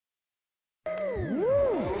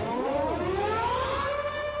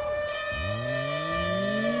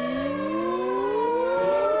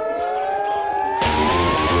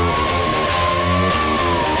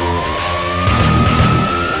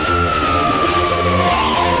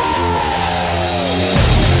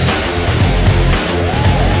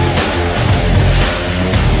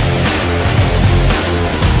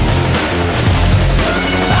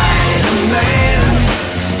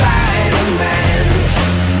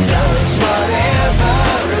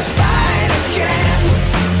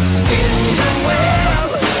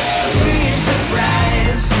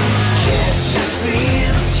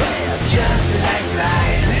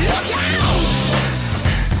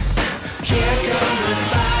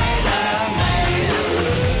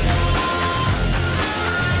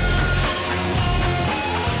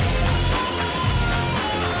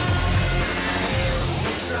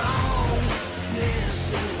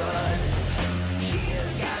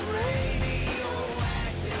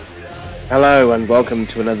Hello and welcome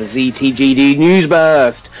to another ZTGD News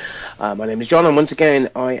Burst. My name is John and once again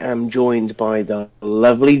I am joined by the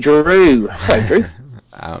lovely Drew. Hello, Drew.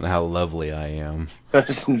 I don't know how lovely I am.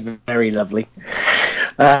 That's very lovely.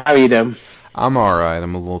 How are you doing? I'm alright.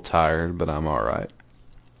 I'm a little tired, but I'm alright.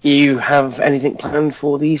 You have anything planned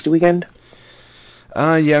for the Easter weekend?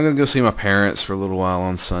 Yeah, I'm going to go see my parents for a little while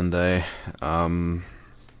on Sunday.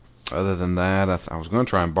 Other than that, I was going to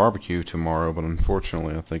try and barbecue tomorrow, but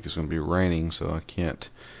unfortunately I think it's going to be raining, so I can't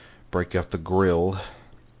break out the grill.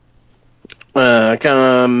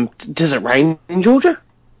 Does it rain in Georgia?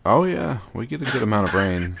 Oh yeah, we get a good amount of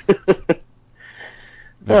rain.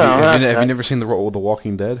 Oh, Have you never seen The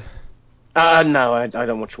Walking Dead? No, I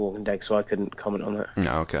don't watch Walking Dead, so I couldn't comment on that.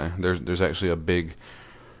 No, okay. There's actually a big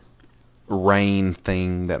rain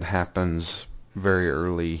thing that happens very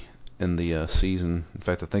early in the season. In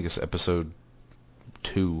fact, I think it's episode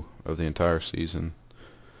 2 of the entire season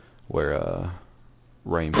where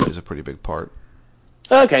rain plays a pretty big part.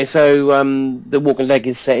 Okay, so the Walking Dead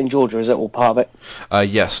is set in Georgia, is it all part of it?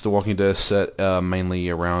 Yes, The Walking Dead is set mainly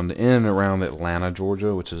around Atlanta,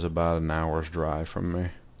 Georgia, which is about an hour's drive from me.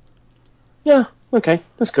 Yeah, okay,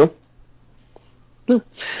 that's cool.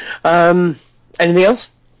 Anything else?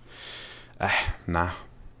 Nah,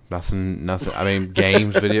 nothing. I mean,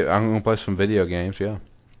 games, video. I'm gonna play some video games. Yeah.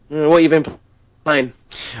 What have you been playing?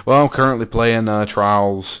 Well, I'm currently playing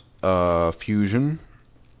Trials Fusion.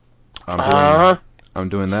 Uh-huh. I'm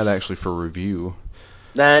doing that actually for review.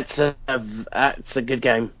 That's a good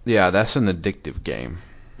game. Yeah, that's an addictive game.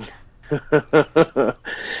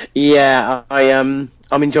 Yeah, I'm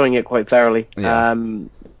enjoying it quite thoroughly. Yeah.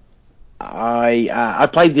 I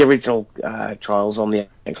played the original Trials on the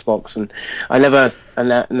Xbox, and I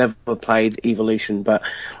never played Evolution, but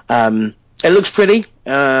it looks pretty.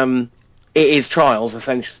 It is Trials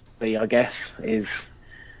essentially, I guess, is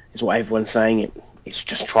what everyone's saying. It's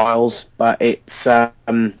just Trials, but it's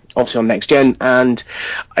obviously on next gen, and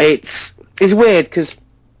it's weird because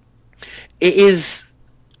it is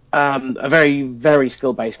a very, very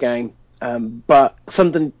skill-based game. But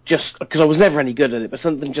something just, because I was never any good at it, but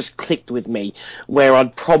something just clicked with me where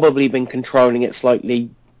I'd probably been controlling it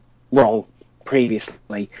slightly wrong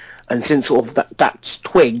previously. And since sort of that's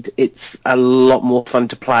twigged, it's a lot more fun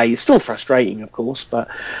to play. It's still frustrating, of course, but,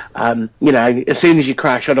 as soon as you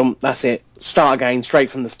crash, that's it. Start again,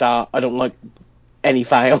 straight from the start. I don't like any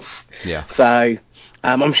fails. Yeah. So,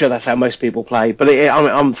 I'm sure that's how most people play, but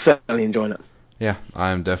I'm certainly enjoying it. Yeah,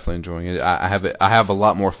 I'm definitely enjoying it. I have a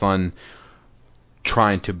lot more fun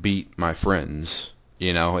trying to beat my friends.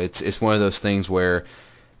 You know, it's one of those things where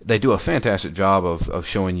they do a fantastic job of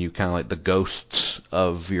showing you kind of like the ghosts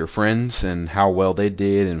of your friends and how well they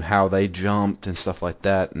did and how they jumped and stuff like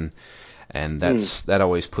that, and that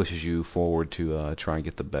always pushes you forward to try and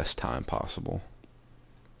get the best time possible.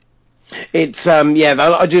 It's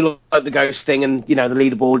I do like the ghost thing and the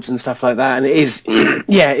leaderboards and stuff like that, and it is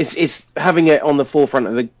it's having it on the forefront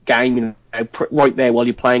of the game, right there while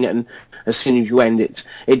you're playing it, and as soon as you end it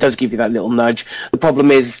does give you that little nudge. The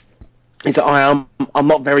problem is that I'm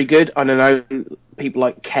not very good. I don't know, people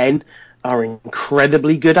like Ken are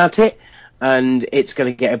incredibly good at it, and it's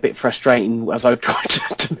going to get a bit frustrating as I try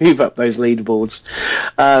to move up those leaderboards.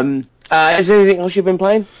 Is there anything else you've been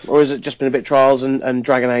playing, or has it just been a bit Trials and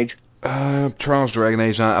Dragon Age? Trials Dragon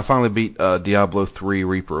Age. I finally beat Diablo 3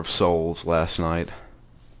 Reaper of Souls last night.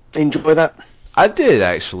 Enjoy that? I did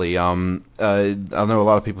actually. I know a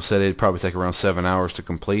lot of people said it'd probably take around 7 hours to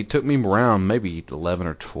complete. It took me around maybe 11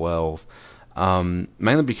 or 12.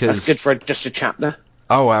 Mainly because that's good for just a chapter.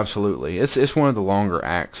 Oh, absolutely. It's one of the longer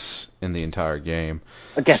acts in the entire game.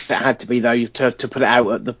 I guess that had to be though to put it out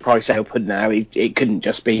at the price they were putting out. It couldn't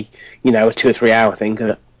just be a 2 or 3 hour thing, could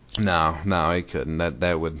it? No, it couldn't.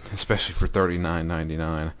 That would, especially for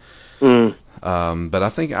 $39.99. But I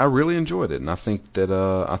think I really enjoyed it, and I think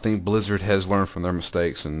Blizzard has learned from their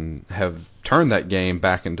mistakes and have turned that game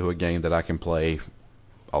back into a game that I can play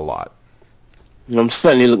a lot. I'm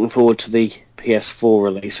certainly looking forward to the PS4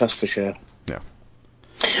 release, that's for sure. Yeah.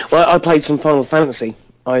 Well, I played some Final Fantasy.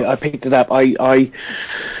 I picked it up. I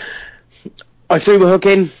threw my hook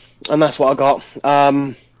in, and that's what I got.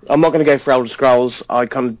 I'm not going to go for Elder Scrolls. I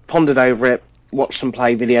kind of pondered over it, watched some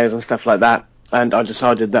play videos and stuff like that, and I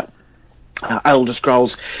decided that Elder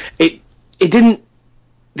Scrolls, it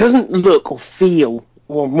doesn't look or feel,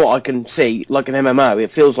 from what I can see, like an MMO.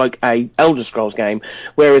 It feels like a Elder Scrolls game,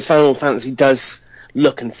 whereas Final Fantasy does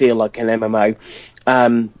look and feel like an MMO.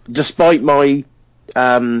 Despite my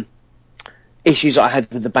issues I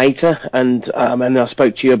had with the beta, and I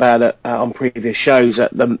spoke to you about it on previous shows,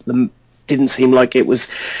 that the didn't seem like it was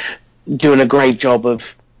doing a great job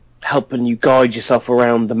of helping you guide yourself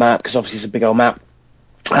around the map, because obviously it's a big old map.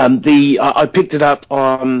 I picked it up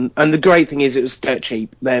on, and the great thing is it was dirt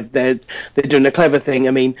cheap. They're doing a clever thing.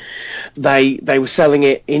 I mean, they were selling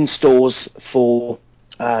it in stores for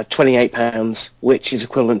 £28, which is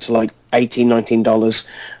equivalent to like $18-19.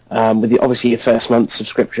 With obviously your first month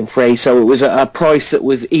subscription free, so it was a price that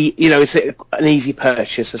was it's an easy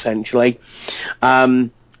purchase essentially.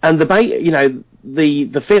 And the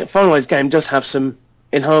finalized game does have some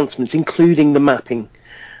enhancements, including the mapping,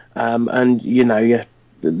 and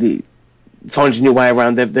the finding your way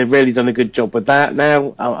around. They've really done a good job with that.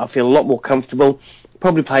 Now I feel a lot more comfortable.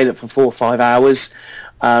 Probably played it for 4 or 5 hours.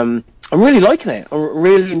 I'm really liking it. I'm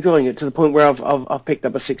really enjoying it, to the point where I've picked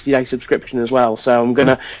up a 60-day subscription as well. So I'm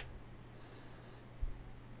gonna.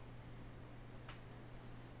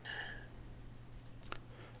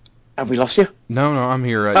 Have we lost you? No, I'm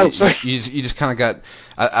here. Oh, sorry. You just kind of got.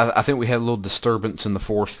 I think we had a little disturbance in the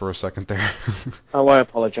force for a second there. Oh, I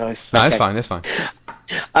apologise. No, Okay. It's fine.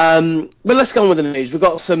 But let's go on with the news. We've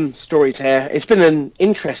got some stories here. It's been an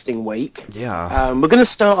interesting week. Yeah. We're going to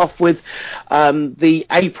start off with the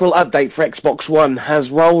April update for Xbox One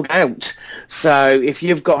has rolled out. So if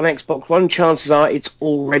you've got an Xbox One, chances are it's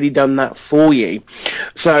already done that for you.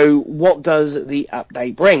 So what does the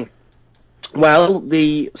update bring? Well,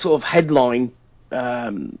 the sort of headline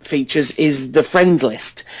features is the friends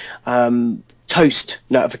list. Toast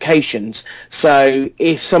notifications. So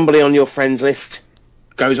if somebody on your friends list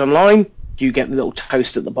goes online, you get the little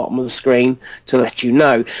toast at the bottom of the screen to let you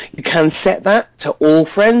know. You can set that to all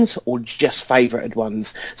friends or just favorited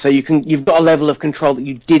ones. So you've got a level of control that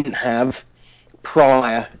you didn't have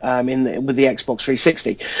prior with the Xbox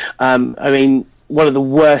 360. I mean, one of the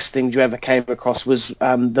worst things you ever came across was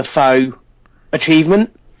the faux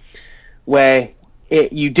achievement, where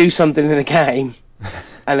you do something in a game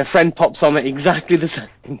and a friend pops on at exactly the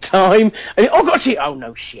same time, and oh gosh, oh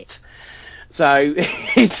no shit. So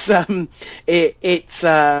it's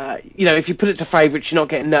if you put it to favourites, you're not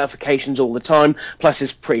getting notifications all the time. Plus,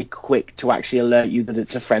 it's pretty quick to actually alert you that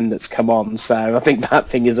it's a friend that's come on. So I think that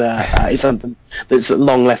thing is something that's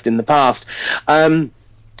long left in the past.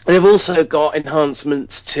 They've also got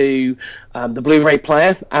enhancements to the Blu-ray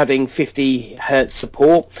player, adding 50 hertz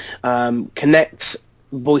support. Kinect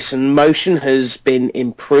voice and motion has been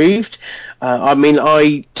improved. I mean,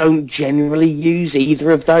 I don't generally use either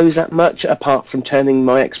of those that much, apart from turning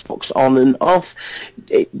my Xbox on and off.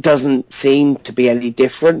 It doesn't seem to be any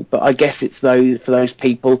different, but I guess it's for those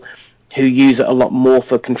people who use it a lot more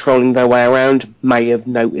for controlling their way around may have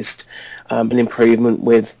noticed an improvement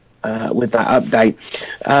with that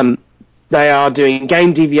update. They are doing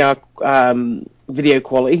game DVR video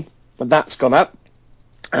quality, but that's gone up.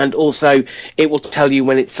 And also, it will tell you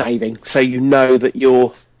when it's saving, so you know that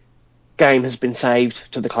your game has been saved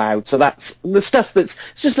to the cloud. So that's the stuff it's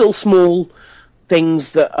just little small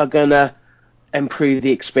things that are going to improve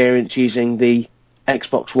the experience using the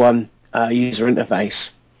Xbox One user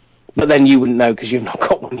interface. But then you wouldn't know because you've not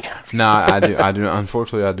got one yet. No, I do.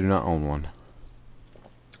 Unfortunately, I do not own one.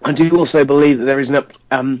 I do also believe that there is an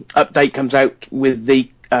update comes out with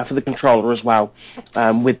for the controller as well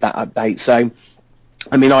with that update. So,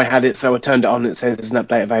 I mean, I had it, so I turned it on and it says there's an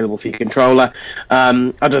update available for your controller.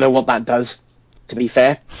 I don't know what that does, to be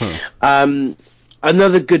fair.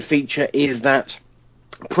 Another good feature is that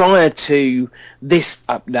prior to this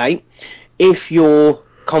update, if your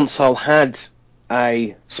console had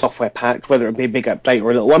a software patch, whether it be a big update or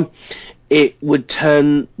a little one, it would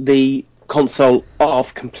turn the console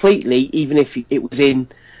off completely, even if it was in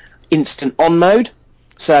instant on mode.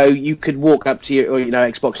 So you could walk up to your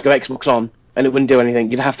Xbox, go Xbox on, and it wouldn't do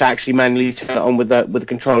anything. You'd have to actually manually turn it on with the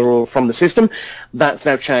controller or from the system. That's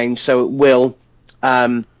now changed, so it will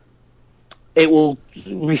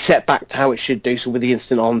reset back to how it should do, so with the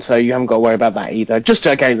instant on, so you haven't got to worry about that either. Just,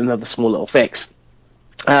 again, another small little fix.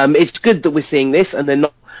 It's good that we're seeing this and they're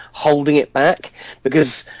not holding it back,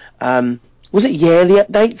 because was it yearly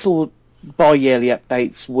updates or bi-yearly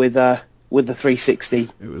updates with the 360?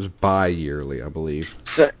 It was bi-yearly, I believe.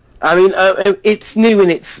 So, I mean, it's new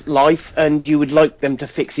in its life, and you would like them to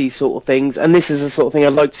fix these sort of things, and this is the sort of thing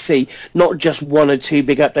I'd like to see, not just 1 or 2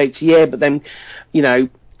 big updates a year, but then,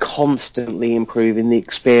 constantly improving the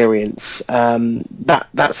experience.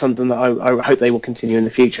 That's something that I hope they will continue in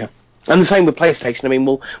the future. And the same with PlayStation. I mean,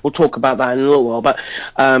 we'll talk about that in a little while, but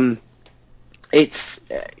it's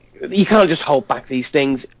you can't just hold back these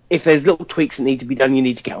things. If there's little tweaks that need to be done, you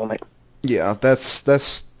need to get on it. Yeah, that's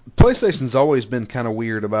PlayStation's always been kind of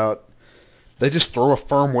weird about. They just throw a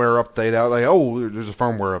firmware update out, like, oh, there's a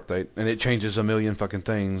firmware update, and it changes a million fucking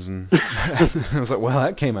things. And I was like, well,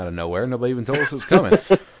 that came out of nowhere. Nobody even told us it was coming.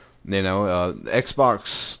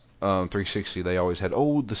 Xbox 360, they always had,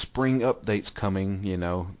 the spring update's coming,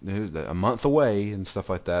 a month away and stuff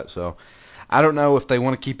like that. So I don't know if they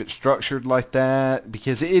want to keep it structured like that,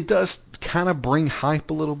 because it does kind of bring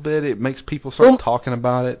hype a little bit. It makes people start talking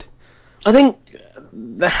about it. I think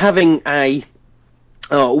having a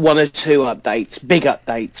one or two updates, big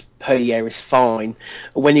updates per year is fine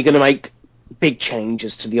when you're going to make big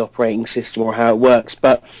changes to the operating system or how it works.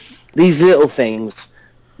 But these little things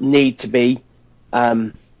need to be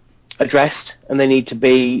addressed, and they need to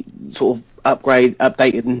be sort of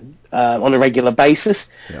updated on a regular basis.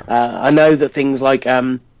 Yeah. I know that things like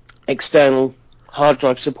external hard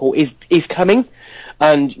drive support is coming,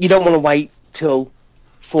 and you don't want to wait till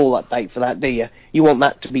full update for that, do you? You want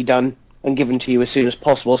that to be done and given to you as soon as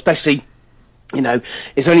possible, especially,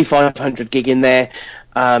 it's only 500 gig in there.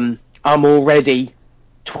 I'm already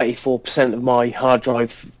 24% of my hard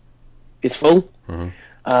drive is full. Mm-hmm.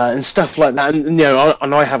 And stuff like that,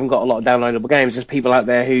 and I haven't got a lot of downloadable games. There's people out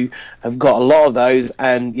there who have got a lot of those,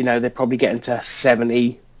 and they're probably getting to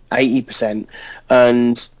 70, 80%,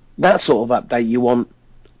 and that sort of update you want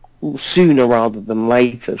sooner rather than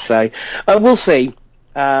later. So we'll see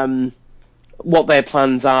what their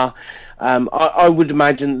plans are. I would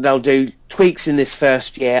imagine they'll do tweaks in this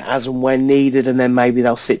first year as and when needed, and then maybe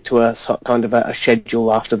they'll sit to a kind of a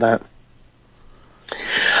schedule after that.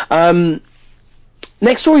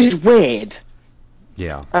 Next story is weird.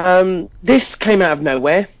 Yeah. This came out of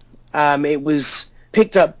nowhere. It was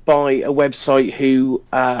picked up by a website who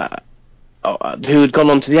had gone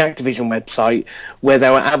onto the Activision website where they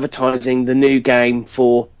were advertising the new game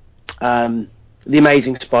for The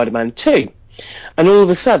Amazing Spider-Man 2. And all of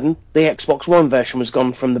a sudden, the Xbox One version was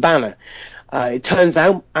gone from the banner. It turns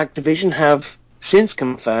out Activision have since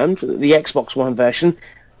confirmed that the Xbox One version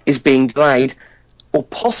is being delayed or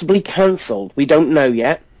possibly cancelled. We don't know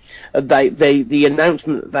yet. The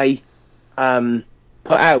announcement that they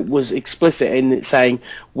put out was explicit in it saying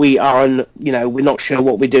we're not sure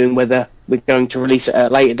what we're doing, whether we're going to release it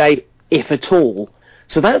at a later date, if at all.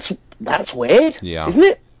 So that's weird, yeah, isn't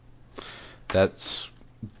it? That's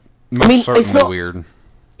certainly weird.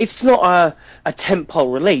 It's not a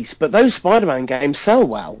tentpole release, but those Spider-Man games sell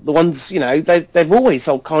well. The ones, they've always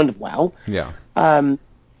sold kind of well. Yeah.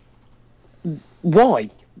 Why?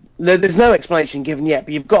 There's no explanation given yet,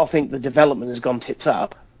 but you've got to think the development has gone tits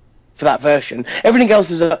up for that version. Everything else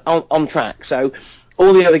is on track. So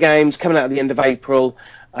all the other games coming out at the end of April,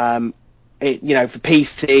 for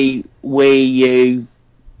PC, Wii U,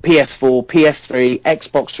 PS4, PS3,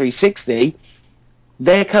 Xbox 360,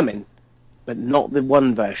 they're coming, but not the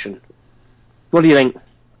One version. What do you think?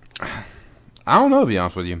 I don't know, to be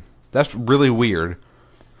honest with you. That's really weird.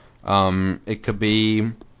 It could be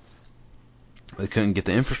they couldn't get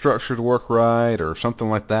the infrastructure to work right or something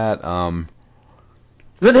like that.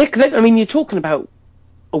 But you're talking about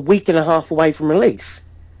a week and a half away from release.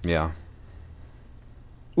 Yeah.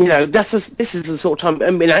 This is the sort of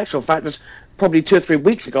time. In actual fact, it's probably 2 or 3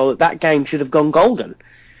 weeks ago that game should have gone golden.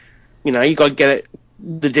 You got to get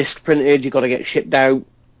the disc printed, you got to get it shipped out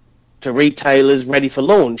to retailers, ready for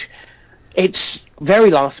launch. It's very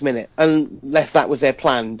last minute, unless that was their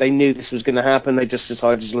plan. They knew this was going to happen. They just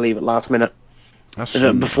decided to leave it last minute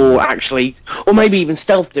before actually, or maybe even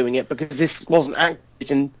stealth doing it, because this wasn't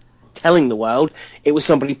Activision telling the world. It was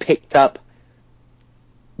somebody picked up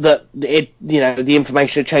that the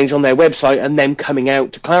information had changed on their website and them coming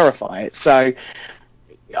out to clarify it. So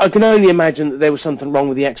I can only imagine that there was something wrong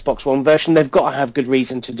with the Xbox One version. They've got to have good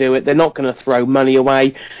reason to do it. They're not going to throw money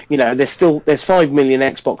away. There's 5 million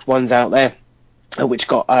Xbox Ones out there, which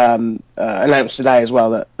got announced today as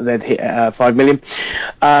well that they'd hit 5 million.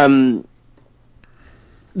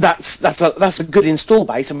 That's a good install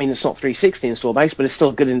base. I mean, it's not 360 install base, but it's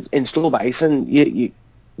still a good install base, and you're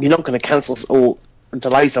not going to cancel or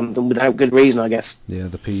delay something without good reason, I guess. Yeah,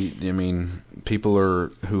 people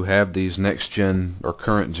who have these next gen or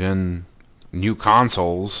current gen new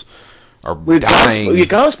consoles are dying. We're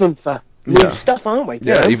gasping for new stuff, aren't we?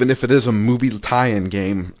 Yeah, even if it is a movie tie-in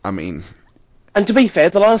game. I mean, and to be fair,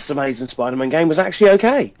 the last Amazing Spider-Man game was actually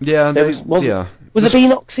okay. Yeah, Was it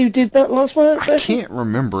Beanox who did that last one? I can't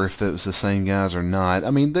remember if it was the same guys or not.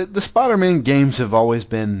 I mean, the Spider-Man games have always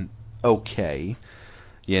been okay.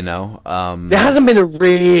 There hasn't been a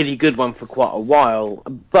really good one for quite a while,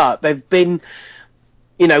 but they've been,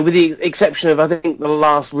 with the exception of, I think the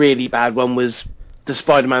last really bad one was the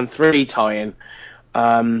Spider-Man 3 tie-in.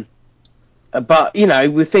 But,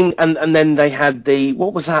 we think, and then they had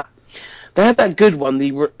what was that? They had that good one,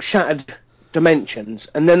 the Shattered Dimensions,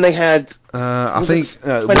 and then they had... I think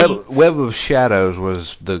Web of Shadows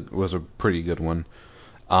was a pretty good one.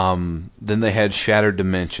 Then they had Shattered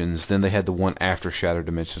Dimensions. Then they had the one after Shattered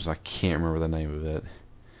Dimensions. I can't remember the name of it.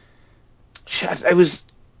 It was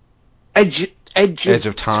Edge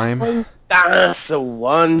of Time. That's the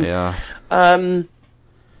one. Yeah.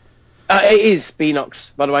 It is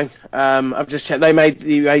Beanox, by the way. I've just checked. They made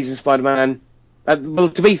the Amazing Spider-Man. Well,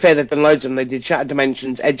 to be fair, they've done loads of them. They did Shattered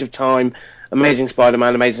Dimensions, Edge of Time, Amazing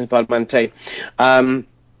Spider-Man 2.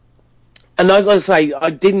 And as I say,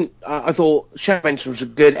 I thought Shattered Dimensions was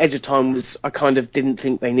good. Edge of Time was. I kind of didn't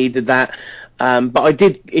think they needed that. But I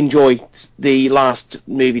did enjoy the last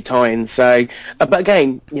movie tie-in. So, but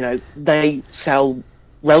again, they sell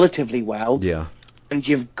relatively well. Yeah. And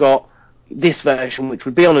you've got this version, which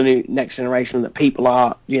would be on a new next generation, that people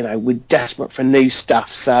are, we're desperate for new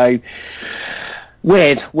stuff. So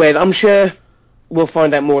weird. I'm sure we'll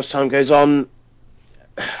find out more as time goes on.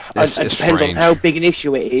 It depends on how big an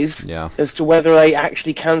issue it is, as to whether they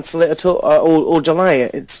actually cancel it at all or delay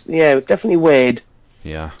it. It's definitely weird.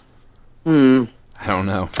 Yeah. I don't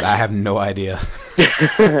know. I have no idea.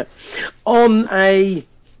 On a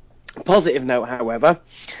positive note, however,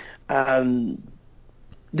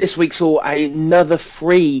 this week saw another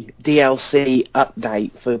free DLC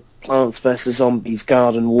update for Plants vs. Zombies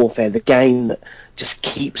Garden Warfare, the game that just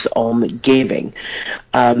keeps on giving.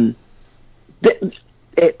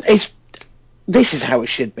 This is how it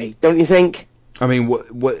should be, don't you think? I mean,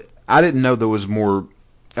 what I didn't know there was more.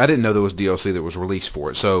 I didn't know there was DLC that was released for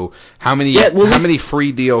it. So how many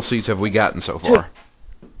free DLCs have we gotten so far?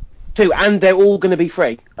 Two, and they're all going to be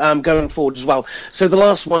free going forward as well. So the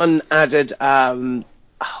last one added it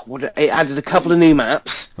added a couple of new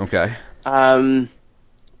maps. Okay. I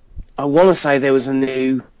want to say there was a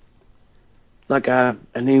new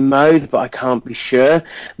new mode, but I can't be sure.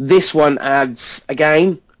 This one adds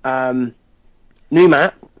again new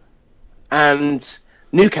map and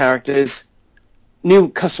new characters, new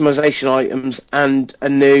customization items, and a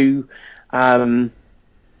new mode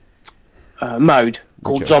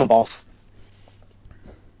called Zomboss.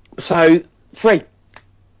 So free.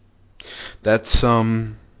 That's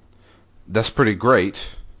pretty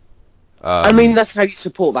great. I mean, that's how you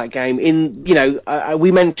support that game.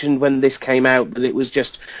 We mentioned when this came out that it was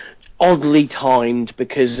just oddly timed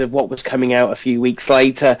because of what was coming out a few weeks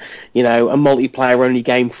later. A multiplayer-only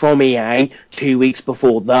game from EA 2 weeks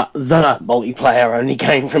before the multiplayer-only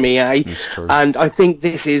game from EA. That's true. And I think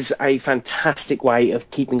this is a fantastic way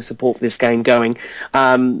of keeping support for this game going.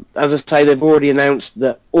 As I say, they've already announced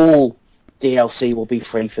that all DLC will be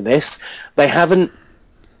free for this. They haven't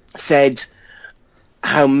said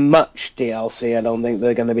how much DLC I don't think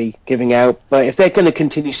they're going to be giving out, but if they're going to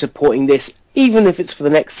continue supporting this, even if it's for the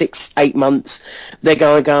next 6-8 months, they're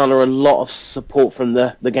going to garner a lot of support from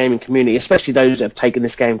the gaming community, especially those that have taken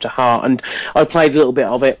this game to heart. And I played a little bit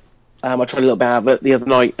of it. I tried a little bit of it the other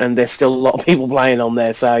night, and there's still a lot of people playing on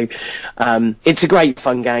there. So it's a great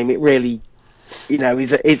fun game. It really,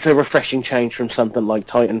 it's a refreshing change from something like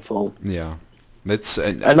Titanfall. Yeah.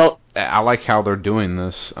 I like how they're doing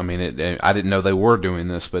this. I mean, I didn't know they were doing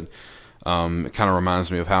this, but it kind of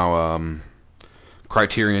reminds me of how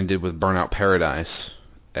Criterion did with Burnout Paradise,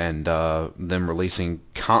 and them releasing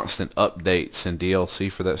constant updates and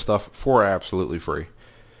DLC for that stuff for absolutely free.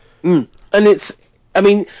 And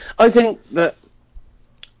I think that,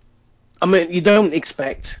 you don't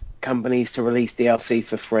expect companies to release DLC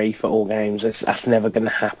for free for all games. That's never going to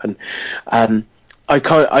happen.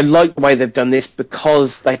 I like the way they've done this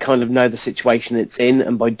because they kind of know the situation it's in,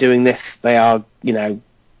 and by doing this, they are,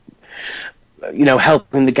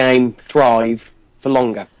 helping the game thrive for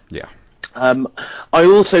longer. Yeah. I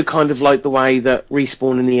also kind of like the way that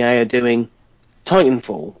Respawn and EA are doing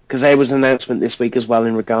Titanfall, because there was an announcement this week as well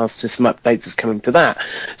in regards to some updates that's coming to that.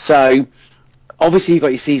 So obviously you've got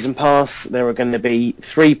your season pass. There are going to be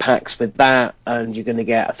 3 packs with that, and you're going to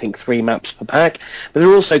get, I think, 3 maps per pack. But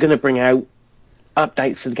they're also going to bring out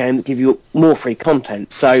updates to the game that give you more free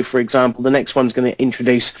content. So, for example, the next one's going to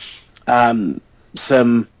introduce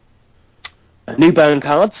some new burn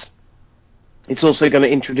cards. It's also going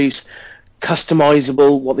to introduce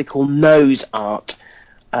customizable, what they call nose art,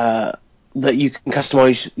 that you can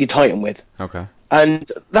customize your Titan with. Okay.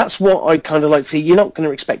 And that's what I kind of like to see. You're not going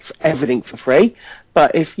to expect everything for free,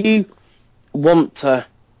 but if you want to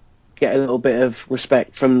get a little bit of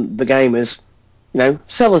respect from the gamers,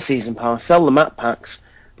 sell a season pass, sell the map packs,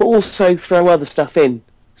 but also throw other stuff in,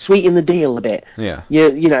 sweeten the deal a bit. Yeah.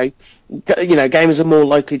 Gamers are more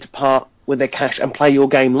likely to part with their cash and play your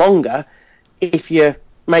game longer if you're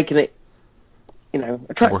making it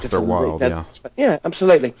attractive. Worth their while, yeah. Yeah,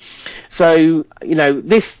 absolutely. So,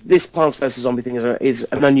 this Plants vs. Zombie thing is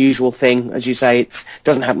an unusual thing. As you say, it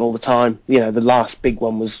doesn't happen all the time. The last big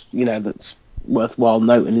one was, that's worthwhile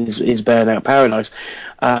noting is Burnout Paradise.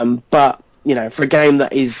 But, for a game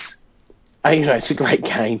that is, it's a great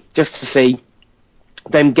game, just to see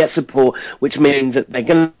them get support, which means that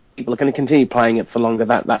people are going to continue playing it for longer.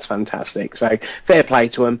 That's fantastic. So, fair play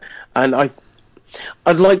to them. And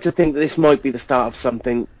I'd like to think that this might be the start of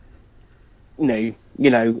something, not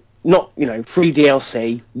free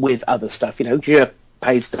DLC with other stuff,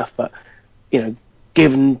 paid stuff, but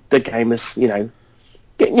given the gamers,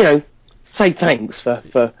 say thanks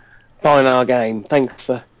for buying our game, thanks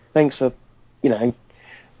for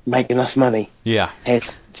making us money. Yeah, here's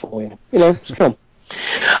for you, it's cool.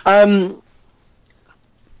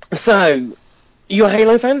 So, you a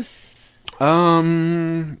Halo fan?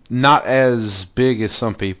 Not as big as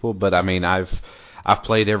some people, but I mean, I've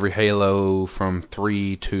played every Halo from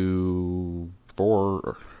 3 to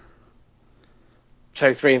 4.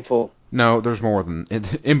 So 3 and 4. No, there's more than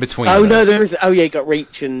in between. Oh those. no, there is. Oh yeah, you got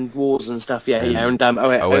Reach and Wars and stuff. Yeah, and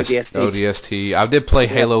ODST. ODST. I did play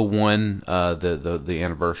Halo 1, the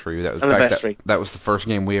anniversary. That was anniversary. That was the first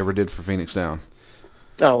game we ever did for Phoenix Down.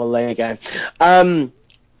 Oh well, there you go.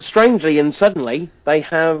 Strangely and suddenly, they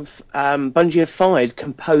have Bungie have fired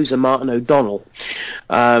composer Martin O'Donnell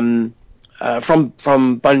from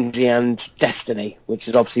Bungie and Destiny, which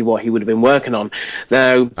is obviously what he would have been working on.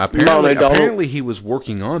 Now, apparently he was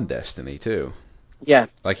working on Destiny too. Yeah,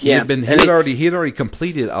 like he had already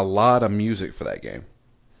completed a lot of music for that game.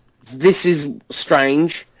 This is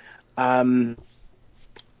strange.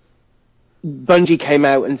 Bungie came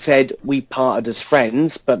out and said we parted as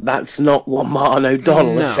friends, but that's not what Martin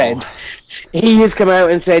O'Donnell has said. He has come out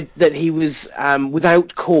and said that he was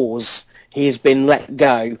without cause. He has been let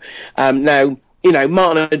go. Now,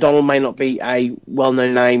 Martin O'Donnell may not be a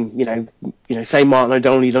well-known name. Say Martin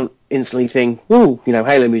O'Donnell, you don't instantly think, ooh,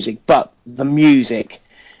 Halo music, but the music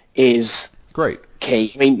is great.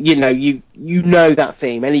 Key. I mean, you know that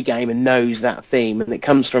theme. Any gamer knows that theme, and it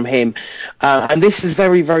comes from him. And this is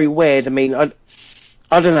very, very weird. I mean, I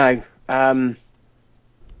don't know.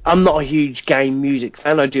 I'm not a huge game music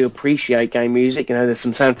fan. I do appreciate game music. There's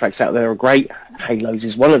some soundtracks out there that are great. Halo's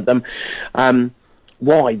is one of them.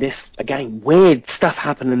 Why this again? Weird stuff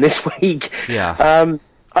happening this week. Yeah.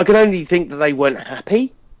 I can only think that they weren't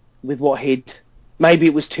happy with what he'd. Maybe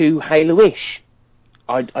it was too Halo-ish.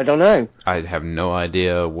 I don't know. I have no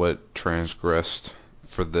idea what transgressed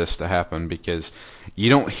for this to happen, because you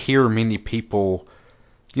don't hear many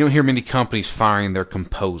companies firing their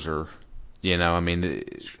composer. I mean,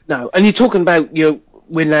 no. And you're talking about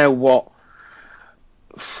we're now what,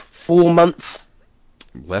 4 months?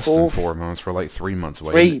 Less than 4 months. We're like 3 months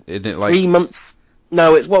away. Isn't it like 3 months?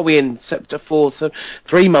 No, it's what we're in September 4th. So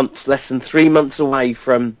 3 months, less than 3 months away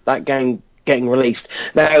from that game getting released.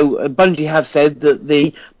 Now, Bungie have said that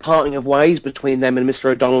the parting of ways between them and Mr.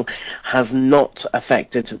 O'Donnell has not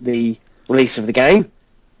affected the release of the game,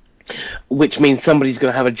 which means somebody's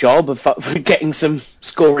going to have a job of getting some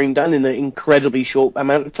scoring done in an incredibly short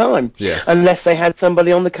amount of time. Yeah. Unless they had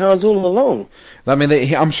somebody on the cards all along. I mean,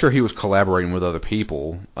 I'm sure he was collaborating with other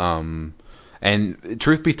people. And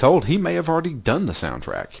truth be told, he may have already done the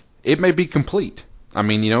soundtrack. It may be complete. I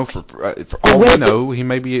mean, for all we know, he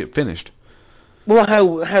may be finished. Well,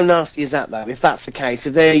 how nasty is that, though? If that's the case,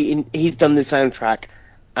 if he's done the soundtrack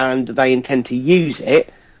and they intend to use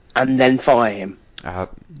it and then fire him.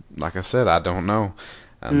 Like I said, I don't know.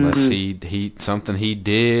 Unless he something he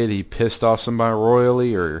did, he pissed off somebody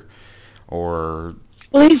royally, or.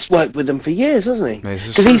 Well, he's worked with them for years, hasn't he?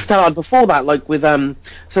 Because he started before that, like with some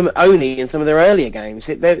Oni and some of their earlier games.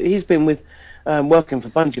 He's been with working for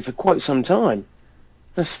Bungie for quite some time.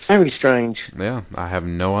 That's very strange. Yeah, I have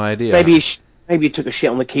no idea. Maybe he took a shit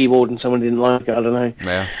on the keyboard and someone didn't like it. I don't know.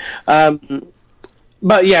 Yeah.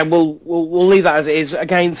 But yeah, we'll leave that as it is.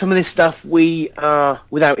 Again, some of this stuff we are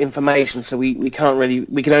without information, so we can't really.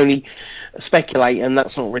 We can only speculate, and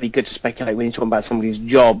that's not really good to speculate when you're talking about somebody's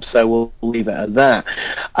job. So we'll leave it at that.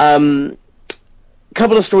 A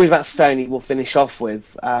couple of stories about Sony we'll finish off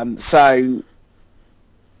with. So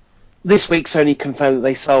this week, Sony confirmed that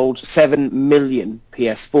they sold 7 million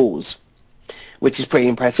PS4s, which is pretty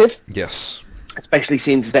impressive. Yes. Especially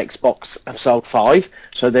since Xbox have sold 5,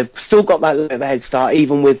 so they've still got that little bit of a head start,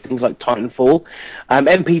 even with things like Titanfall.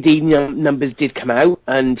 MPD numbers did come out,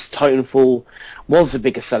 and Titanfall was the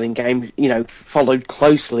biggest selling game, followed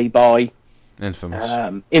closely by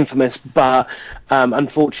Infamous, but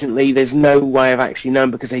unfortunately there's no way of actually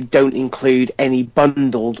knowing because they don't include any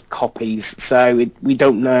bundled copies, so we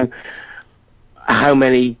don't know how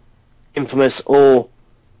many Infamous or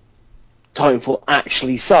Titanfall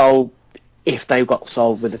actually sold if they got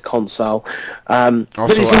sold with the console. But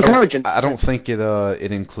Also, it's encouraging. I don't think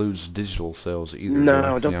it includes digital sales either.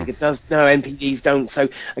 No, I don't think it does. No, NPDs don't. So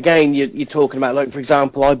again, you're talking about, like, for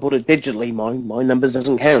example, I bought it digitally. My numbers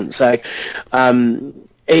doesn't count. So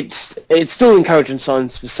it's still encouraging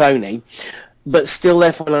signs for Sony, but still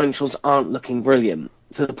their financials aren't looking brilliant,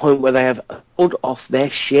 to the point where they have pulled off their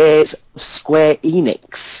shares of Square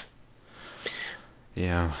Enix.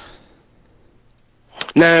 Yeah.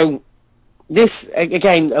 Now, this,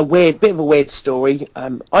 again, a bit of a weird story.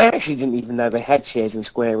 I actually didn't even know they had shares in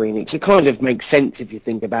Square Enix. It kind of makes sense if you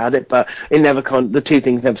think about it, but the two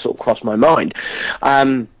things never sort of crossed my mind.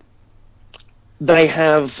 They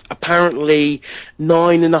have apparently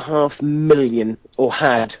 9.5 million, or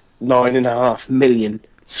had 9.5 million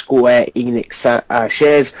Square Enix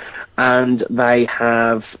shares, and they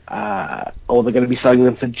have, or they're going to be selling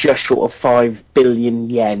them for just short of 5 billion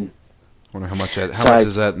yen. I wonder how much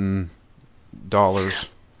is that in dollars?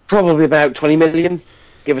 Probably about 20 million,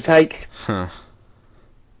 give or take. Huh.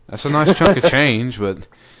 That's a nice chunk of change, but...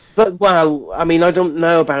 But, well, I mean, I don't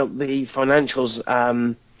know about the financials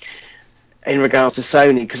in regards to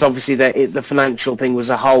Sony, because obviously the financial thing was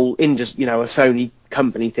a whole, a Sony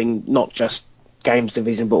company thing, not just games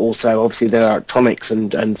division, but also, obviously, their electronics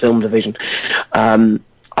and film division. I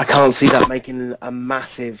can't see that making a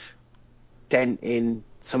massive dent in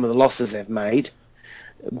some of the losses they've made.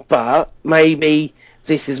 But maybe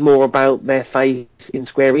this is more about their faith in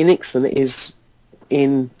Square Enix than it is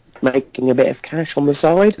in making a bit of cash on the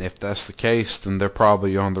side. If that's the case, then they're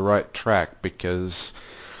probably on the right track, because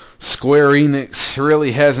Square Enix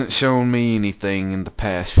really hasn't shown me anything in the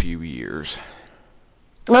past few years.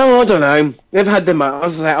 Oh, I don't know. They've had them.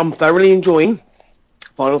 As I say, I'm thoroughly enjoying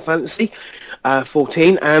Final Fantasy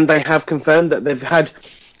 14, and they have confirmed that they've had,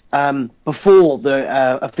 before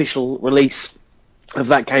the official release of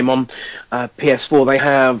that came on PS4,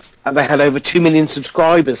 they had over 2 million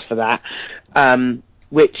subscribers for that,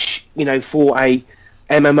 which, for a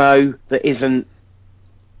MMO that isn't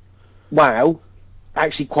WoW,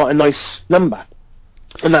 actually quite a nice number.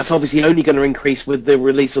 And that's obviously only going to increase with the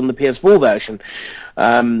release on the PS4 version.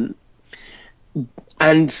 And,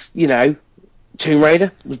 Tomb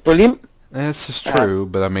Raider was brilliant. That's just true,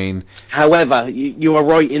 but I mean... However, you are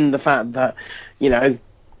right in the fact that,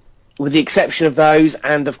 with the exception of those,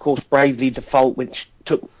 and of course Bravely Default, which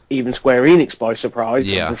took even Square Enix by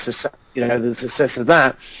surprise, Yeah. the success of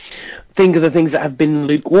that, think of the things that have been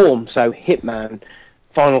lukewarm. So Hitman,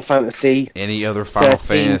 Final Fantasy, Any other Final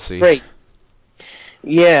 13, Fantasy. 3.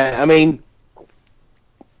 Yeah, I mean,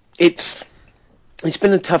 it's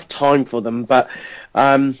been a tough time for them, but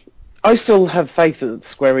I still have faith that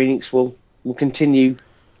Square Enix will continue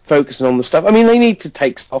focusing on the stuff. I mean, they need to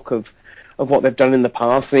take stock of what they've done in the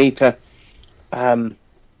past. They need to, I mean,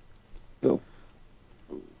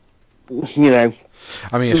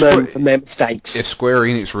 learn from their mistakes. If Square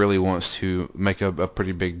Enix really wants to make a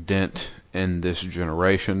pretty big dent in this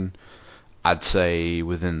generation, I'd say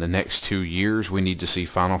within the next 2 years we need to see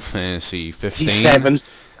Final Fantasy 15. 7.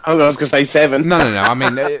 I was going to say 7. No. I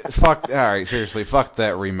mean, fuck. All right, seriously, fuck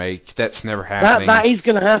that remake. That's never happening. That is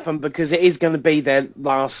going to happen, because it is going to be their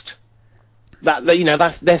last.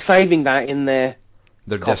 They're saving that in their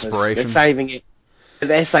coffers. Desperation. They're saving it.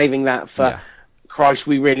 They're saving that for. Yeah. Christ,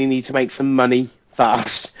 we really need to make some money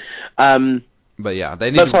fast. But yeah, they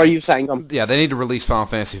need. Sorry, you were saying. Yeah, they need to release Final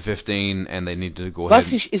Fantasy 15, and they need to go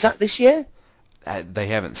ahead. Is that this year? They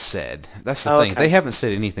haven't said. That's the thing. Okay. They haven't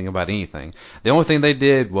said anything about anything. The only thing they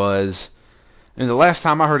did was, and the last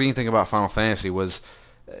time I heard anything about Final Fantasy was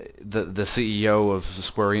the CEO of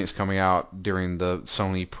Square Enix coming out during the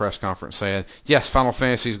Sony press conference saying, "Yes, Final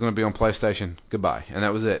Fantasy is going to be on PlayStation. Goodbye," and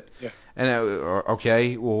that was it. Yeah. And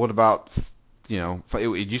okay, well, what about?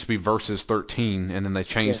 It used to be Versus 13, and then they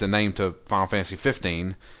changed the name to Final Fantasy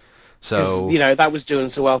 15. So that was doing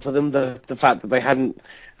so well for them. The fact that they hadn't.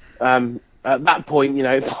 At that point,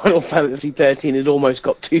 Final Fantasy 13 had almost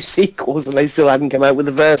got 2 sequels, and they still hadn't come out with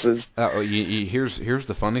the Versus. Here's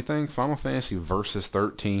the funny thing: Final Fantasy Versus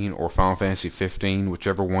 13 or Final Fantasy 15,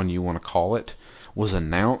 whichever one you want to call it, was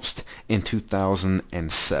announced in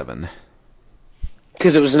 2007.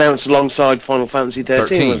 Because it was announced alongside Final Fantasy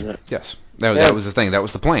 13, wasn't it? Yes, that was the thing. That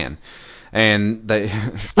was the plan, and they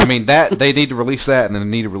need to release that, and then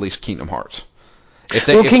they need to release Kingdom Hearts.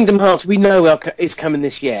 Kingdom Hearts, we know it's coming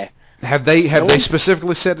this year. Have they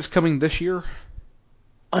specifically said it's coming this year?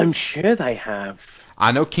 I'm sure they have.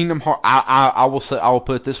 I know Kingdom Hearts. I will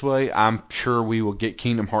put it this way. I'm sure we will get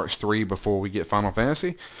Kingdom Hearts 3 before we get Final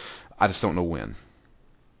Fantasy. I just don't know when.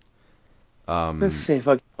 Let's see if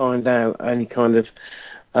I can find out any kind of.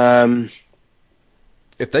 Um,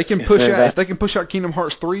 If they can if they're if they that. can push out Kingdom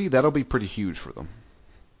Hearts 3, that'll be pretty huge for them.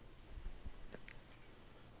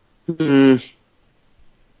 Hmm.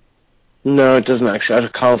 No, it doesn't actually. I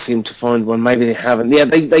can't seem to find one. Maybe they haven't. Yeah,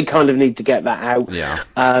 they kind of need to get that out. Yeah.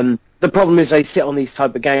 The problem is they sit on these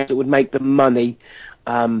type of games that would make them money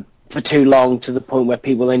for too long, to the point where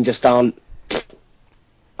people then just aren't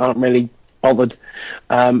really bothered.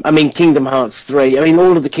 I mean, Kingdom Hearts 3. I mean,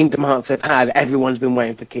 all of the Kingdom Hearts they've had, everyone's been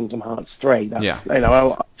waiting for Kingdom Hearts 3. Yeah. That's, you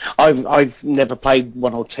know, I've never played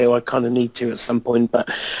 1 or 2. I kind of need to at some point, but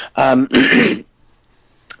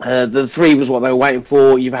the 3 was what they were waiting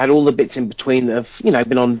for. You've had all the bits in between that have,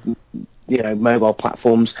 been on, mobile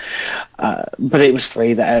platforms, but it was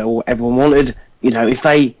 3 that everyone wanted.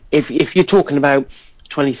 If you're talking about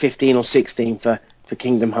 2015 or 16 for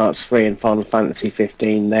Kingdom Hearts 3 and Final Fantasy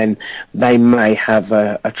 15, then they may have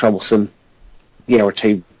a troublesome year or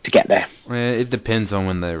two to get there. It depends on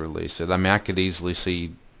when they release it. I mean, I could easily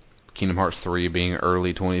see Kingdom Hearts 3 being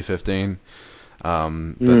early 2015.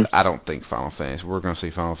 But I don't think we're going to see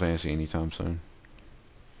Final Fantasy anytime soon.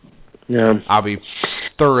 Yeah. I'll be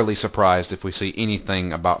thoroughly surprised if we see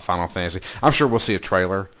anything about Final Fantasy. I'm sure we'll see a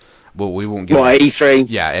trailer, but we won't get E3?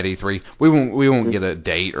 Yeah, at E3. We won't get a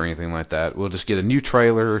date or anything like that. We'll just get a new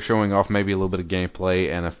trailer showing off maybe a little bit of gameplay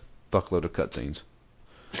and a fuckload of cutscenes.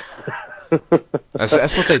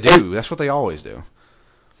 That's what they do. That's what they always do.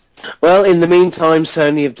 Well, in the meantime,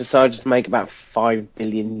 Sony have decided to make about 5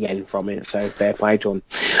 billion yen from it, so fair play to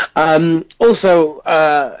them. Also,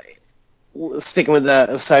 sticking with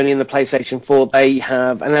Sony and the PlayStation 4, they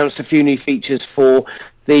have announced a few new features for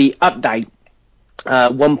the update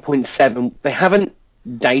 1.7. They haven't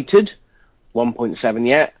dated 1.7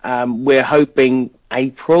 yet. We're hoping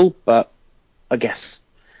April, but I guess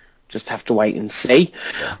just have to wait and see.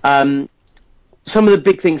 Some of the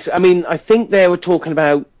big things, I mean, I think they were talking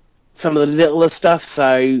about some of the littler stuff.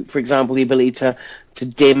 So, for example, the ability to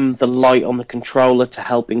dim the light on the controller to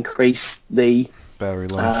help increase the battery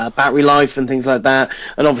life and things like that,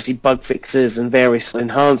 and obviously bug fixes and various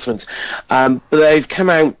enhancements. But they've come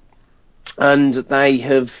out and they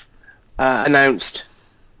have announced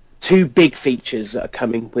 2 big features that are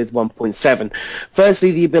coming with 1.7.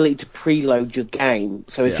 Firstly, the ability to preload your game.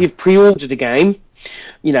 So if you've pre-ordered a game,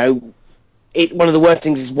 one of the worst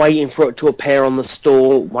things is waiting for it to appear on the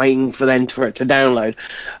store, waiting for it to download.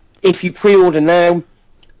 If you pre-order now,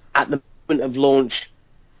 at the moment of launch,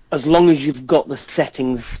 as long as you've got the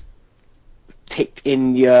settings ticked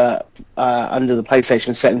in your under the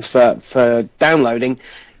PlayStation settings for downloading,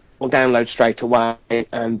 will download straight away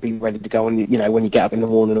and be ready to go on. When you get up in the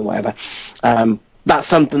morning or whatever. That's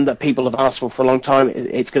something that people have asked for a long time.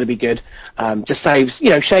 It's going to be good. Just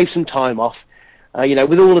shave some time off.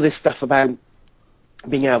 With all of this stuff about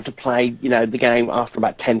being able to play, the game after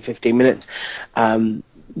about 10, 15 minutes, that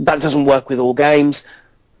doesn't work with all games.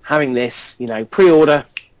 Having this, pre-order,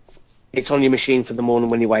 it's on your machine for the morning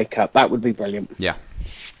when you wake up. That would be brilliant. Yeah.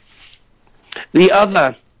 The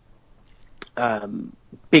other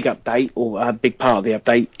big update, or a big part of the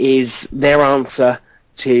update, is their answer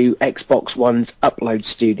to Xbox One's Upload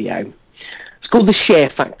Studio. It's called the Share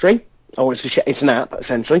Factory. It's an app,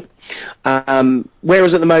 essentially.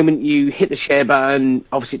 Whereas at the moment you hit the share button,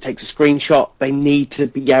 obviously it takes a screenshot. They need to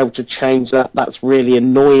be able to change that. That's really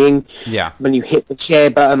annoying. Yeah. When you hit the share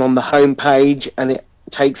button on the home page and it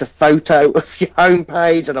takes a photo of your home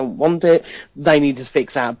page, I don't want it. They need to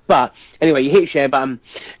fix that. But anyway, you hit share button,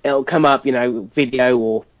 it'll come up, video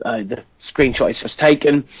or the screenshot is just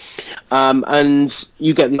taken, and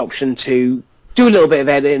you get the option to do a little bit of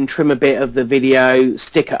editing, trim a bit of the video,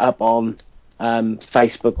 stick it up on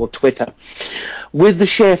Facebook or Twitter. With the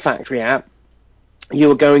Share Factory app,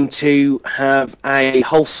 you are going to have a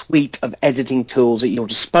whole suite of editing tools at your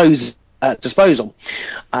disposal.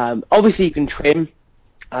 Obviously, you can trim.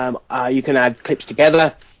 You can add clips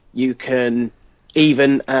together. You can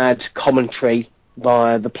even add commentary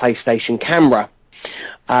via the PlayStation camera.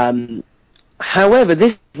 However,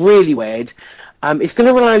 this is really weird. It's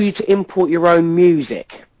going to allow you to import your own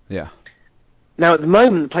music. Yeah. Now, at the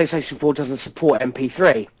moment, the PlayStation 4 doesn't support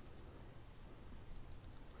MP3.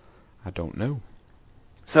 I don't know.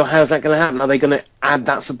 So how's that going to happen? Are they going to add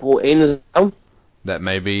that support in as well? That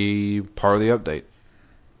may be part of the update.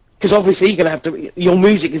 Because obviously you're going to have to. Your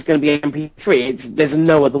music is going to be MP3. There's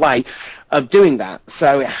no other way of doing that.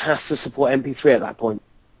 So it has to support MP3 at that point.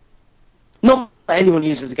 Not that anyone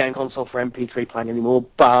uses the game console for MP3 playing anymore,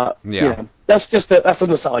 but that's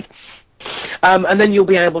an aside. And then you'll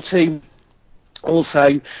be able to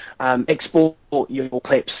Also, export your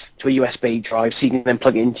clips to a USB drive so you can then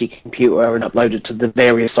plug it into your computer and upload it to the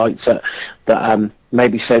various sites that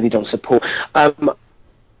maybe Sony don't support.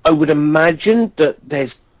 I would imagine that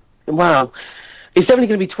well, it's definitely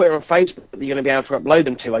going to be Twitter and Facebook that you're going to be able to upload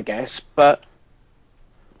them to, I guess. But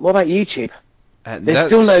what about YouTube? There's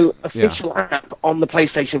still no official app on the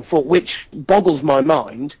PlayStation 4, which boggles my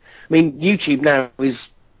mind. I mean, YouTube now is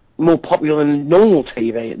more popular than normal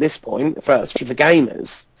TV at this point for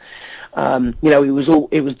gamers.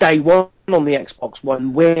 It was day one on the Xbox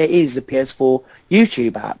One. Where is the PS4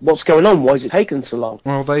 YouTube app? What's going on? Why is it taking so long?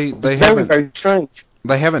 Well, they haven't, very strange.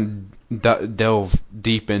 They haven't delved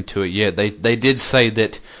deep into it yet. They did say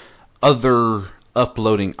that other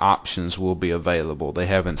uploading options will be available. They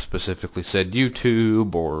haven't specifically said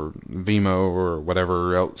YouTube or Vimeo or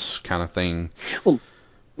whatever else kind of thing. Well,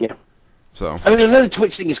 yeah. So I mean, I know the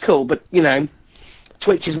Twitch thing is cool, but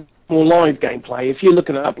Twitch is more live gameplay. If you're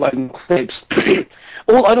looking at uploading clips, I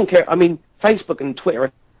don't care. I mean, Facebook and Twitter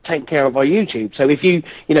are taken care of by YouTube. So if you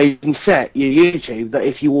can set your YouTube that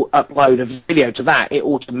if you upload a video to that, it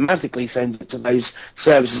automatically sends it to those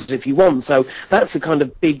services if you want. So that's the kind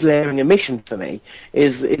of big glaring omission for me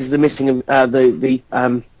is the missing the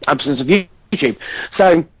absence of YouTube.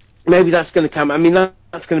 So maybe that's going to come. I mean,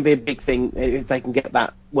 that's going to be a big thing if they can get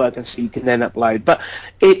that working, so you can then upload. But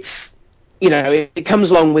it's it comes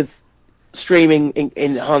along with streaming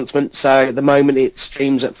enhancement. So at the moment it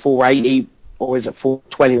streams at 480. Or is it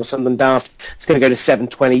 420 or something daft? It's going to go to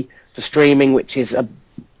 720 for streaming, which is a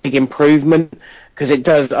big improvement because it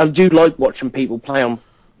does. I do like watching people play on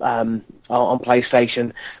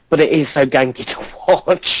PlayStation, but it is so ganky to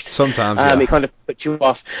watch. Sometimes, it kind of puts you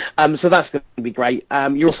off. So that's going to be great.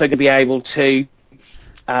 You're also going to be able to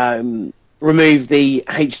remove the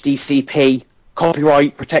HDCP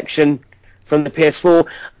copyright protection from the PS4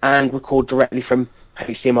 and record directly from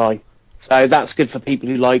HDMI. So that's good for people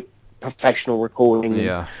who like professional recording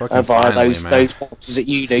via those boxes that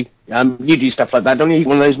you do. You do stuff like that, don't you?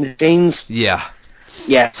 One of those machines? Yeah.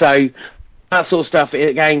 Yeah, so that sort of stuff,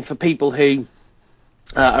 again, for people who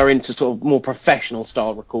are into sort of more professional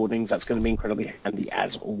style recordings, that's going to be incredibly handy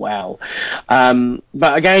as well.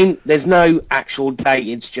 But again, there's no actual date,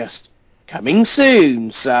 it's just coming soon.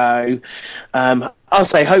 So I'll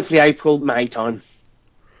say hopefully April, May time.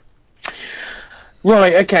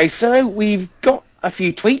 Right, okay, so we've got a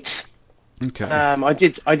few tweets. Okay. I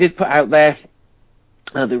did put out there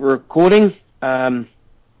that we're recording. So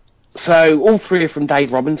all three are from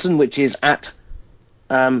Dave Robinson, which is at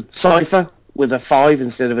Cypher with a 5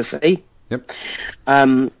 instead of a C. Yep.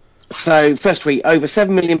 So first tweet: over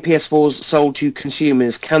 7 million PS4s sold to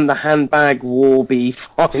consumers. Can the handbag war be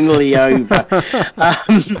finally over?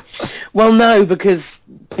 Well, no, because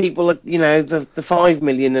people, the 5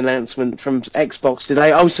 million announcement from Xbox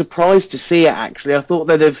today. I was surprised to see it. Actually, I thought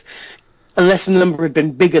they'd have. Unless the number had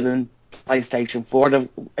been bigger than PlayStation 4,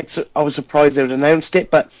 I was surprised they had announced it,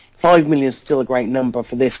 but 5 million is still a great number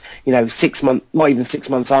for this, 6 months, not even 6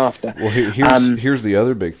 months after. Well, here's the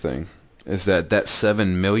other big thing, is that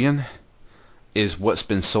 7 million is what's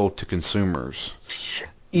been sold to consumers.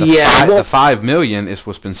 The 5 million is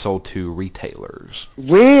what's been sold to retailers.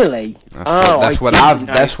 Really? That's what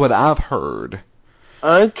I've heard.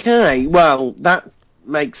 Okay, well, that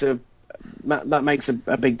makes a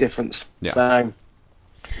big difference. Yeah.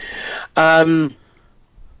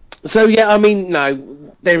 So yeah, I mean,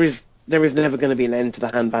 no, there is never going to be an end to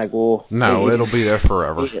the handbag war. No, it'll be there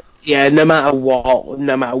forever. No matter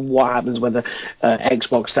what happens, whether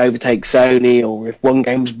Xbox overtakes Sony or if one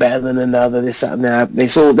game's better than another, this, that, and that.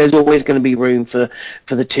 There's always going to be room for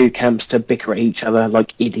the two camps to bicker at each other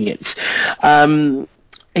like idiots.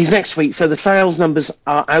 His next tweet: so the sales numbers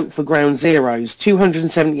are out for ground zeros,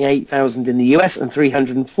 278,000 in the US and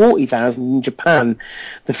 340,000 in Japan.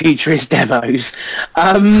 The future is demos.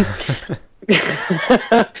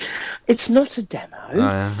 It's not a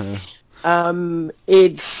demo.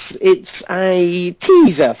 It's a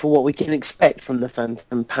teaser for what we can expect from the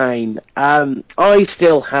Phantom Pain. I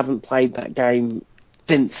still haven't played that game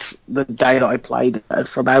since the day that I played it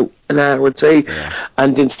for about an hour or two,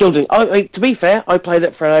 and to be fair, I played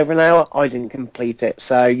it for over an hour. I didn't complete it,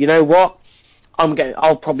 so you know what?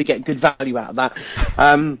 I'll probably get good value out of that.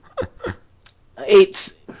 The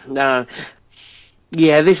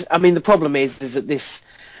problem is that this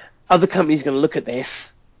other company's going to look at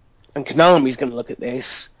this, and Konami's going to look at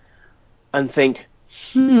this and think,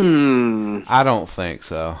 I don't think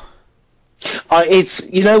so. They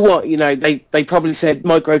probably said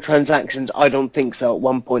microtransactions. I don't think so at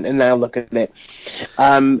one point, and now look at it.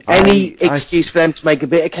 Any excuse for them to make a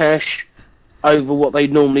bit of cash over what they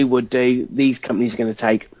normally would do, these companies are going to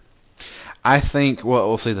take. I think, well,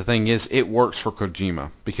 we'll see, the thing is, it works for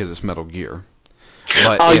Kojima because it's Metal Gear.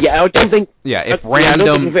 But I don't think. if I random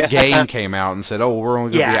don't think if game came out and said, "Oh, we're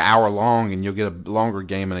only going to be an Yeah. hour long, and you'll get a longer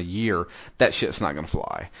game in a year," that shit's not going to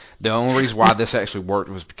fly. The only reason why this actually worked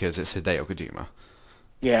was because it's Hideo Kojima.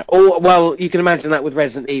 Yeah. Or well, you can imagine that with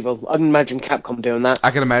Resident Evil. I can imagine Capcom doing that.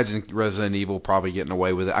 I can imagine Resident Evil probably getting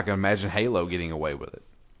away with it. I can imagine Halo getting away with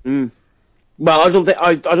it. Well, I don't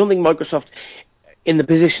think Microsoft, in the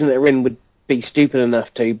position they're in, would be stupid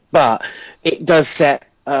enough to. But it does set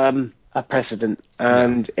a precedent,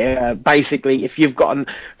 and basically, if you've got a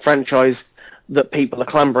franchise that people are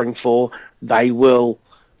clamoring for, they will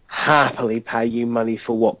happily pay you money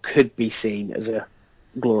for what could be seen as a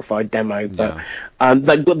glorified demo. But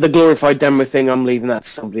the glorified demo thing, I'm leaving that to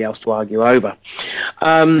somebody else to argue over.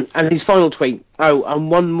 And his final tweet. Oh,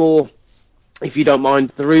 and one more, if you don't mind.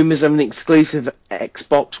 The rumours of an exclusive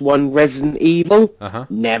Xbox One Resident Evil,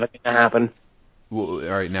 never going to happen. Well, all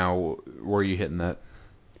right, now where are you hitting that?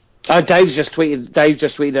 Dave just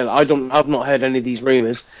tweeted. I've not heard any of these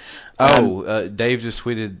rumours. Dave just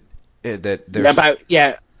tweeted that there's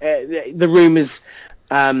the rumours.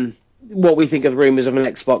 What we think of the rumours of an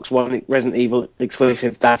Xbox One Resident Evil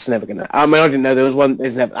exclusive, that's never going to. I mean, I didn't know there was one.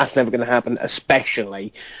 That's never going to happen,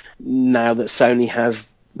 especially now that Sony has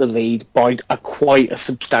the lead by quite a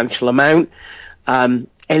substantial amount.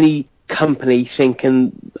 Any company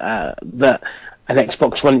thinking that an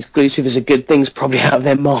Xbox One exclusive is a good thing is probably out of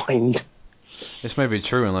their mind. This may be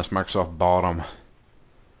true unless Microsoft bought them.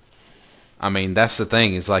 I mean, that's the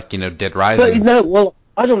thing. Is like, Dead Rising. But no, well,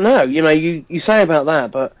 I don't know. You say about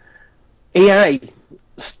that, but EA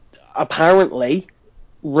apparently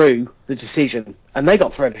rue the decision, and they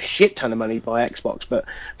got thrown a shit ton of money by Xbox, but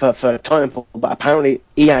for Titanfall. But apparently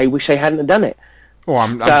EA wish they hadn't done it. Well,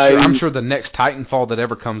 I'm sure the next Titanfall that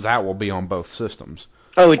ever comes out will be on both systems.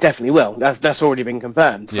 Oh, it definitely will. That's already been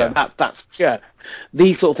confirmed. So that's sure.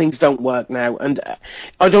 These sort of things don't work now, and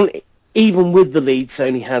I don't. Even with the lead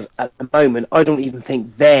Sony has at the moment, I don't even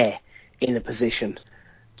think they're in a position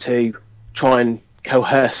to try and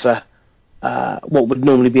coerce what would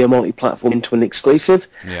normally be a multi-platform into an exclusive.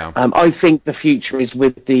 Yeah. I think the future is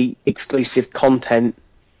with the exclusive content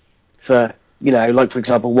for, like for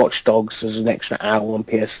example, Watch Dogs as an extra hour on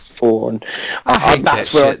PS4, and I hate that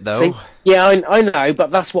shit though. Yeah, I know,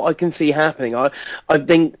 but that's what I can see happening. I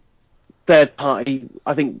think third party.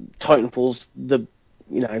 I think Titanfall's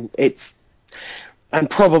it's, and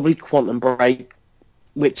probably Quantum Break,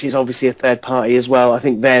 which is obviously a third party as well. I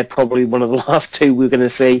think they're probably one of the last two we're going to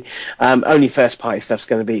see. Only first party stuff's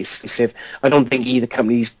going to be exclusive. I don't think either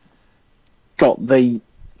company's got the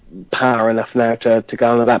power enough now to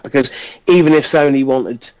go on that, because even if Sony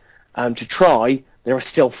wanted to try, there are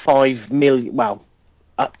still 5 million, well,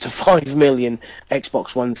 up to 5 million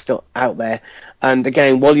Xbox Ones still out there. And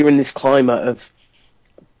again, while you're in this climate of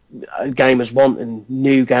gamers wanting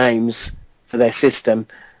new games for their system,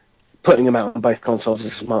 putting them out on both consoles is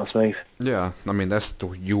a smart move. Yeah, I mean,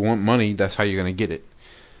 you want money, that's how you're going to get it.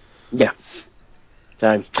 Yeah.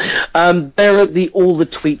 So, there are all the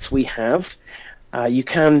tweets we have. You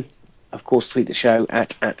can, of course, tweet the show at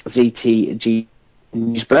ZTG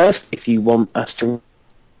Newsburst if you want us to.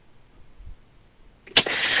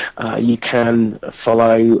 You can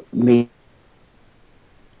follow me.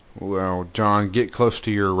 Well, John, get close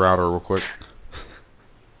to your router real quick.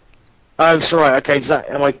 Oh, sorry. Okay,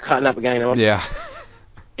 am I cutting up again? Yeah.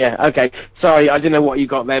 Yeah, okay. Sorry, I didn't know what you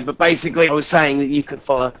got there, but basically I was saying that you can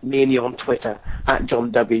follow me and you on Twitter at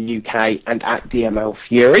JohnWUK and at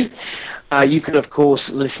DMLFury. You can, of course,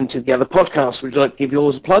 listen to the other podcasts. Would you like to give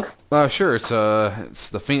yours a plug? Sure. It's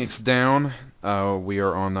the Phoenix Down. We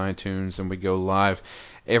are on iTunes and we go live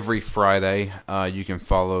every Friday. You can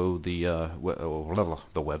follow the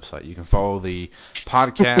website. You can follow the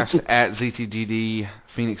podcast at ZTGD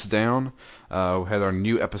Phoenix Down. We had our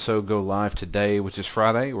new episode go live today, which is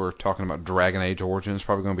Friday. We're talking about Dragon Age Origins.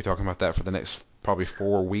 Probably going to be talking about that for the next probably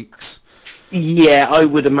 4 weeks. Yeah, I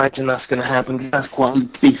would imagine that's going to happen, because that's quite a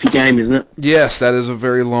beefy game, isn't it? Yes, that is a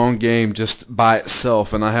very long game just by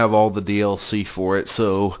itself, and I have all the DLC for it,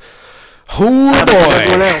 so... Oh,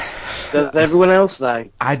 boy! Does everyone else, though?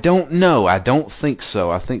 I don't know. I don't think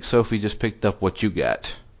so. I think Sophie just picked up what you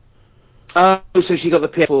got. Oh, so she got the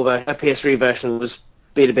PS3 version was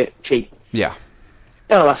being a bit cheap. Yeah.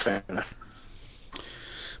 Oh, that's fair enough.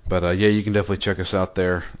 But, yeah, you can definitely check us out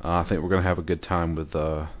there. I think we're going to have a good time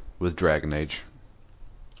with Dragon Age.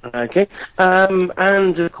 Okay.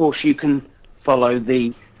 And, of course, you can follow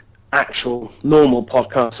the actual normal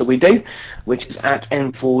podcast that we do, which is at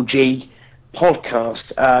N4G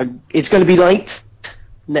podcast. It's going to be late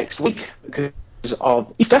next week because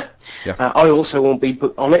of Easter. Yeah. I also won't be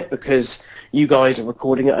put on it because you guys are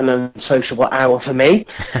recording at an unsociable hour for me.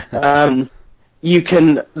 You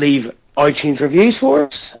can leave iTunes reviews for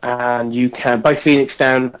us, and you can both Phoenix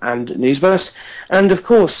Down and Newsburst. And of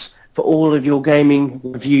course, for all of your gaming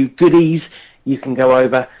review goodies, you can go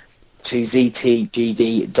over to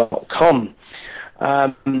ztgd.com.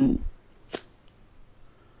 That's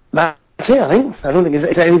it, I think. I don't think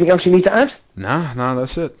is there anything else you need to add? No,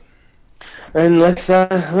 that's it. And let's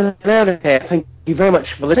get out of here. Thank you very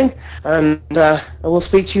much for listening, and I will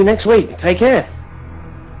speak to you next week. Take care.